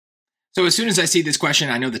So as soon as I see this question,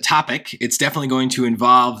 I know the topic. It's definitely going to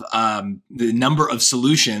involve the number of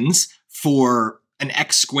solutions for an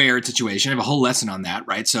x squared situation. I have a whole lesson on that,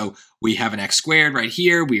 right? So we have an x squared right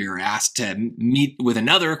here. We are asked to meet with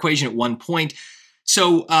another equation at one point.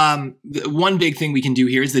 So one big thing we can do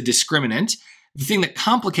here is the discriminant. The thing that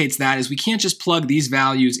complicates that is we can't just plug these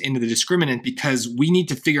values into the discriminant because we need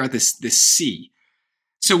to figure out this c.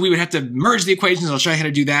 So we would have to merge the equations. I'll show you how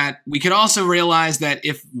to do that. We could also realize that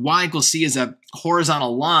if y equals c is a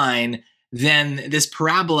horizontal line, then this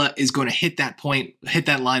parabola is going to hit that point, hit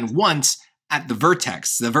that line once at the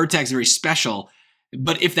vertex. The vertex is very special.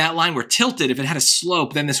 But if that line were tilted, if it had a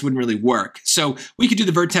slope, then this wouldn't really work. So we could do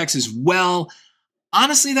the vertex as well.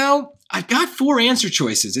 Honestly, though, I've got 4 answer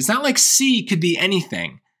choices. It's not like C could be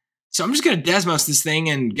anything. So I'm just going to Desmos this thing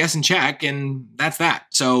and guess and check, and that's that.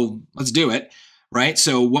 So let's do it, right?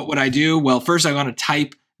 So what would I do? Well, first I want to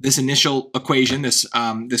type this initial equation, this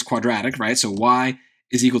quadratic, right? So y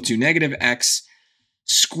is equal to negative x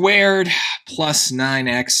squared plus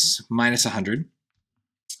 9x minus 100.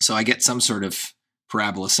 So I get some sort of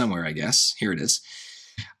parabola somewhere, I guess. Here it is.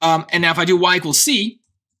 And now if I do y equals c,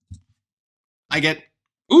 I get,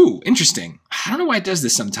 ooh, interesting. I don't know why it does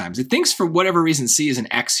this sometimes. It thinks for whatever reason c is an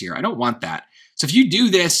x here. I don't want that. So if you do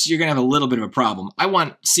this, you're going to have a little bit of a problem. I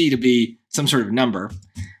want c to be some sort of number.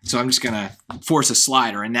 So I'm just going to force a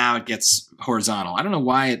slider, and now it gets horizontal. I don't know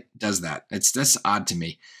why it does that. That's odd to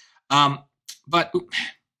me. But ooh,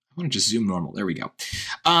 I want to just zoom normal. There we go.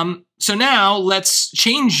 So now let's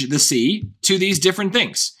change the c to these different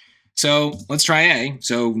things. So let's try a.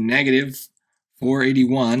 So negative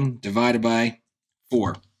 481 divided by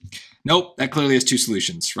 4. Nope, that clearly has 2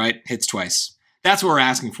 solutions, right? Hits twice. That's what we're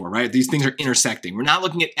asking for, right? These things are intersecting. We're not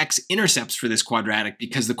looking at x-intercepts for this quadratic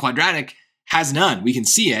because the quadratic has none. We can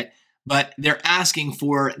see it, but they're asking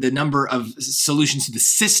for the number of solutions to the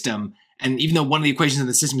system. And even though one of the equations in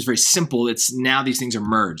the system is very simple, it's now these things are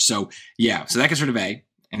merged. So yeah, so that gets rid of a.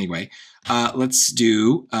 Anyway, let's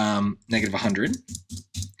do negative 100.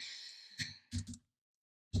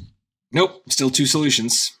 Nope, still 2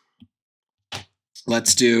 solutions.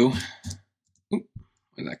 Let's do, where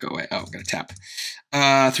did that go away? Oh, got to tap.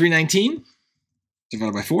 319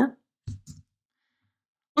 divided by 4.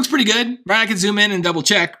 Looks pretty good, right? I can zoom in and double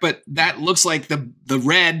check, but that looks like the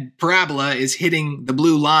red parabola is hitting the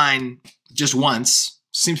blue line just once.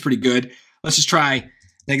 Seems pretty good. Let's just try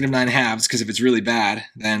negative 9 halves, because if it's really bad,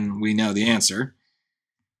 then we know the answer.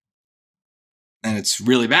 And it's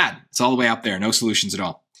really bad. It's all the way up there. No solutions at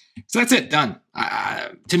all. So that's it, done.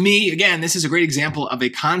 To me, again, this is a great example of a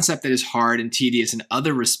concept that is hard and tedious in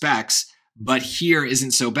other respects, but here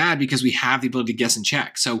isn't so bad because we have the ability to guess and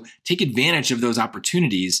check. So take advantage of those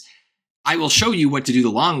opportunities. I will show you what to do the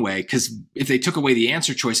long way, because if they took away the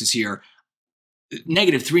answer choices here,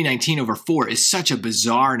 negative 319 over 4 is such a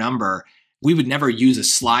bizarre number. We would never use a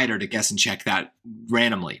slider to guess and check that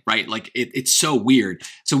randomly, right? Like it's so weird.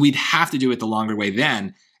 So we'd have to do it the longer way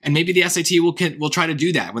then. And maybe the SAT will try to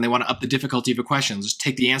do that when they want to up the difficulty of a question. Just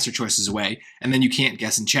take the answer choices away, and then you can't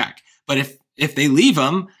guess and check. But if they leave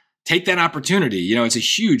them, take that opportunity. You know, it's a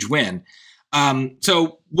huge win.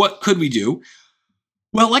 So what could we do?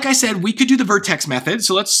 Well, like I said, we could do the vertex method.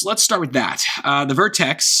 So let's start with that. The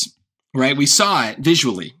vertex, right? We saw it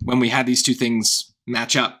visually when we had these two things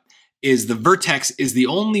match up. Is the vertex is the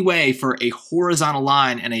only way for a horizontal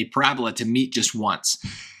line and a parabola to meet just once.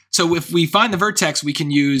 So if we find the vertex, we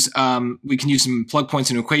can use some plug points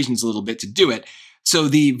and equations a little bit to do it. So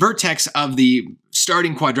the vertex of the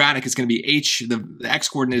starting quadratic is going to be h, the x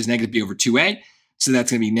coordinate is negative b over 2a. So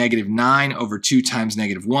that's going to be negative 9 over 2 times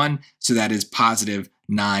negative 1. So that is positive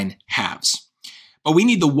 9 halves. But we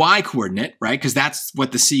need the y coordinate, right? Because that's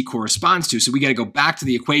what the c corresponds to. So we got to go back to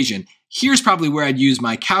the equation. Here's probably where I'd use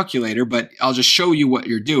my calculator, but I'll just show you what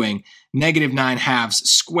you're doing. Negative 9 halves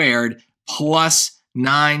squared plus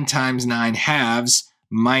 9 times 9 halves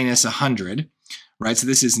minus 100, right? So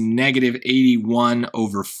this is negative 81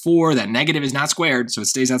 over 4. That negative is not squared, so it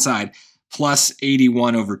stays outside, plus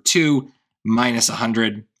 81 over 2 minus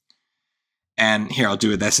 100. And here, I'll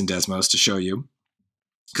do this in Desmos to show you,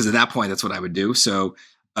 because at that point, that's what I would do. So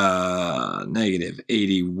negative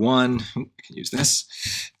 81, I can use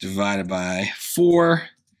this, divided by 4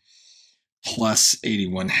 plus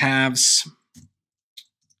 81 halves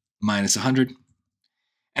minus 100.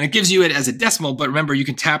 And it gives you it as a decimal, but remember, you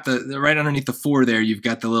can tap the right underneath the 4 there, you've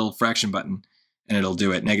got the little fraction button, and it'll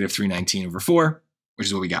do it, negative 319 over 4, which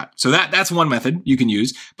is what we got. So that's one method you can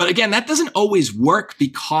use. But again, that doesn't always work,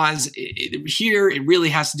 because here it really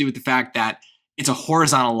has to do with the fact that it's a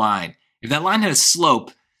horizontal line. If that line had a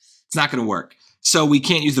slope, it's not going to work. So we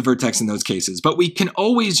can't use the vertex in those cases, but we can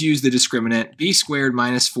always use the discriminant b squared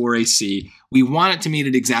minus 4ac. We want it to meet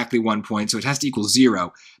at exactly 1 point, so it has to equal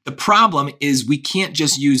 0. The problem is we can't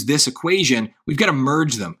just use this equation. We've got to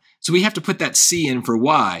merge them. So we have to put that c in for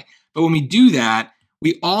y. But when we do that,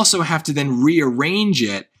 we also have to then rearrange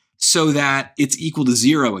it so that it's equal to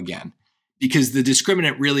 0 again, because the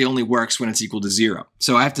discriminant really only works when it's equal to 0.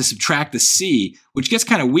 So I have to subtract the c, which gets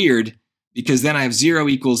kind of weird, because then I have 0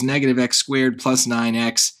 equals negative x squared plus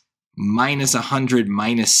 9x minus 100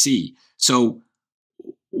 minus c. So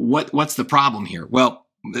what's the problem here? Well,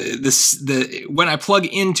 when I plug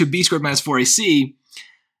into b squared minus 4ac,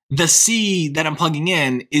 the c that I'm plugging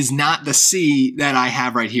in is not the c that I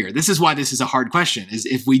have right here. This is why this is a hard question, is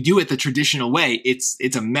if we do it the traditional way, it's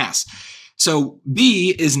a mess. So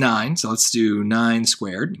b is 9, so let's do 9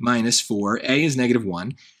 squared minus 4. A is negative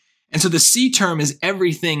 1. And so the c term is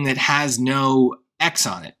everything that has no x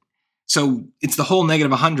on it. So it's the whole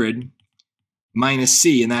negative 100 minus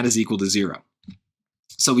c, and that is equal to 0.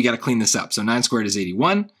 So we got to clean this up. So 9 squared is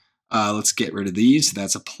 81. Let's get rid of these.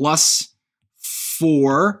 That's a plus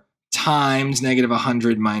 4 times negative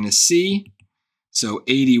 100 minus c. So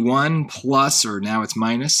 81 plus, or now it's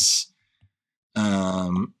minus,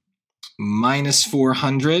 minus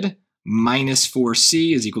 400 minus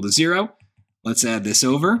 4c is equal to 0. Let's add this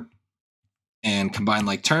over and combine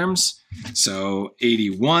like terms. So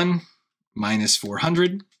 81 minus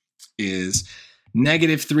 400 is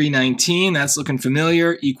negative 319. That's looking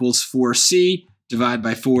familiar. Equals 4c. Divide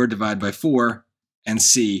by 4, and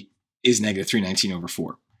c is negative 319 over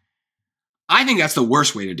 4. I think that's the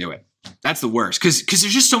worst way to do it. That's the worst, because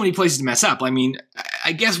there's just so many places to mess up. I mean,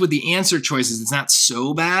 I guess with the answer choices, it's not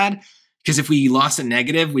so bad, because if we lost a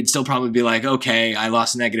negative, we'd still probably be like, okay, I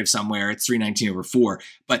lost a negative somewhere. It's 319 over 4.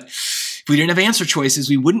 But if we didn't have answer choices,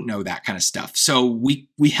 we wouldn't know that kind of stuff. So we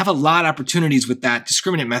have a lot of opportunities with that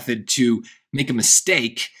discriminant method to make a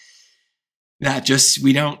mistake that just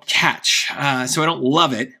we don't catch. So I don't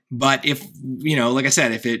love it. But if, like I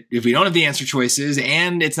said, if we don't have the answer choices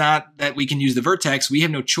and it's not that we can use the vertex, we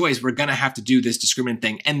have no choice. We're going to have to do this discriminant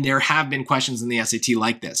thing. And there have been questions in the SAT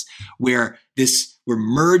like this, where we're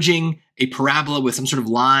merging a parabola with some sort of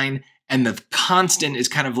line, and the constant is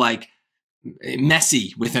kind of like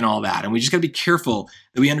messy within all that. And we just got to be careful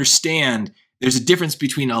that we understand there's a difference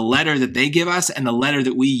between a letter that they give us and the letter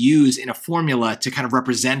that we use in a formula to kind of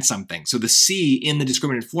represent something. So the C in the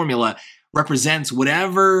discriminant formula represents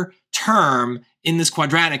whatever term in this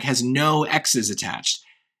quadratic has no x's attached.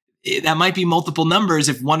 That might be multiple numbers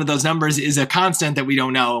if one of those numbers is a constant that we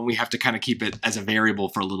don't know, and we have to kind of keep it as a variable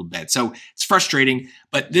for a little bit. So it's frustrating,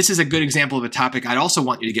 but this is a good example of a topic I'd also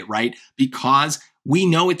want you to get right, because we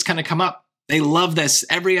know it's going to come up. They love this.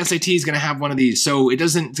 Every SAT is going to have one of these. So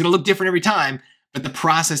it's going to look different every time, but the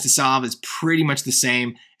process to solve is pretty much the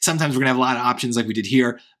same. Sometimes we're going to have a lot of options like we did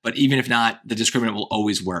here, but even if not, the discriminant will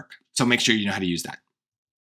always work. So make sure you know how to use that.